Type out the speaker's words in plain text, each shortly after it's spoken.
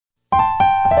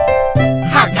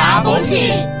风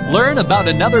起 Learn about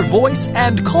another voice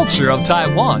and culture of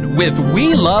Taiwan with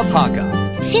We Love Hakka.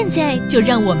 现在就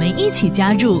让我们一起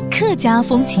加入客家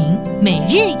风情每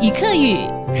日一客语。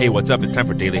Hey, what's up? It's time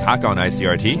for Daily Hakka on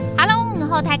ICRT. Hello, 你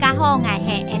好，大家好，我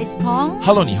係 Alice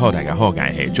Pong。Hello, 你好，大家好，我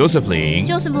係 Josephine。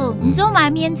Joseph，你做埋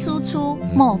面粗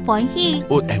冇歡喜。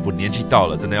我年紀到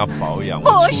了，真的要保養。不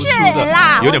是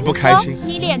啦，有點不開心。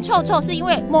你臉臭臭是因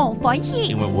為冇歡喜？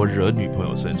因為我惹女朋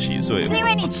友生氣，所以。是因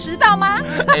為你遲到嗎？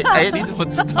你怎麼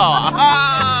知道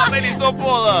啊？被你說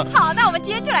破了。好，那我們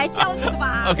今天就來教這個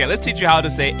吧。Okay, let's teach you how to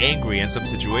say angry and some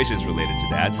situations related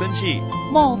to that. 生氣。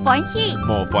冇歡喜。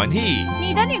冇歡喜。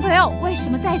你的女朋友為什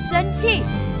麼在生氣？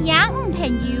娘唔朋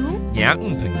友。娘唔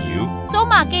朋友。做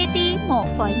馬給啲冇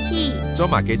歡喜。做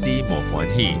馬給啲冇歡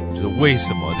喜，就是為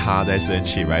什麼他在生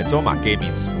氣 ，right？ 做馬給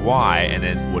means why， and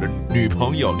then 我的女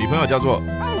朋友叫做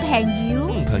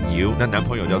朋友，那男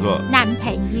朋友叫做男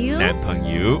朋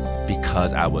友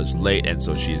 ，because I was late and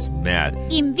so she's mad。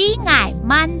因為我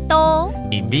慢到，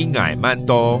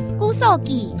姑嫂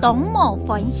記懂冇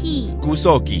歡喜。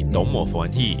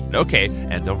Okay,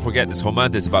 and don't forget this whole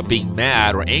month is about being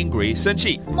mad or angry， 生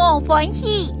氣，冇歡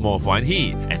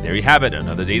喜。And there you have it,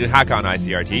 another Daily Hakka on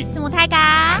ICRT。什麼大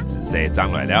家？只係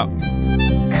張來了。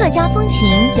客家風情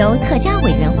由客家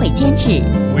委員會監製。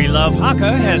We Love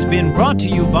Hakka has been brought to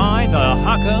you by the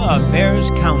Hakka Affairs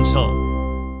Council.